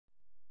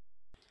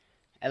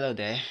Hello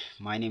there,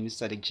 my name is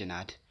Sadiq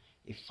Janad,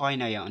 a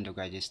final year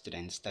undergraduate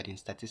student studying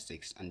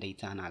statistics and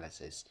data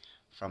analysis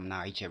from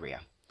Nigeria.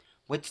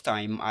 With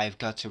time, I've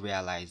got to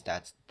realize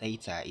that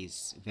data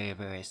is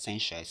very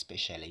essential,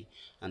 especially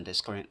in this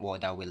current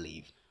world that we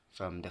live.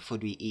 From the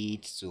food we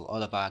eat to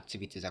all of our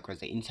activities across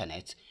the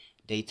internet,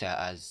 data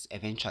has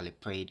eventually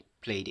played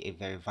a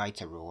very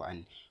vital role,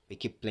 and we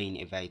keep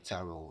playing a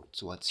vital role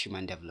towards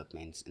human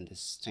development in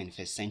this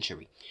 21st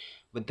century.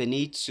 But the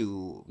need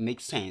to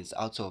make sense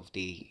out of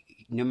the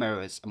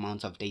numerous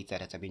amounts of data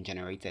that have been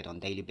generated on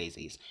daily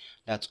basis,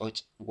 that's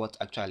what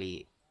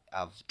actually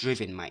have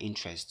driven my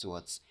interest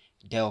towards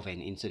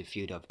delving into the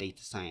field of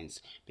data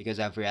science,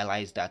 because I've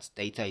realized that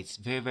data is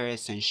very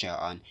essential,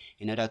 and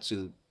in order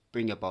to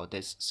bring about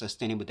this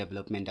sustainable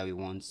development that we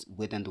want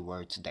within the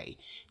world today,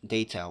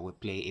 data will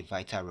play a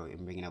vital role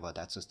in bringing about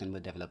that sustainable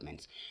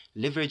development.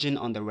 Leveraging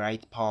on the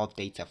right power of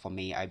data, for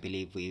me, I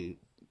believe we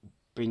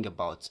bring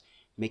about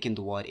making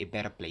the world a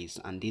better place,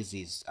 and this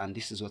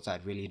is what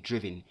had really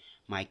driven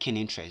my keen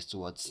interest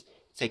towards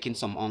taking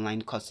some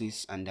online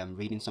courses and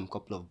reading some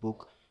couple of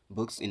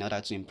books in order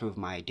to improve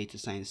my data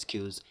science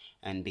skills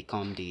and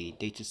become the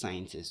data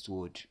scientist who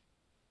would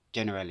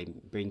generally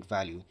bring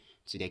value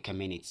to the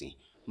community.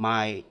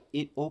 My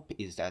hope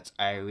is that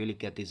I really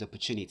get this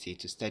opportunity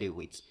to study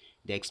with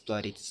the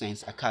Explore Data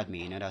Science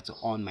Academy in order to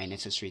earn my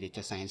necessary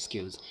data science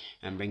skills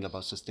and bring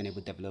about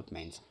sustainable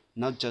development,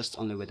 not just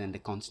only within the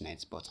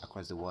continent, but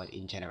across the world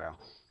in general.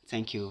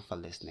 Thank you for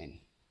listening.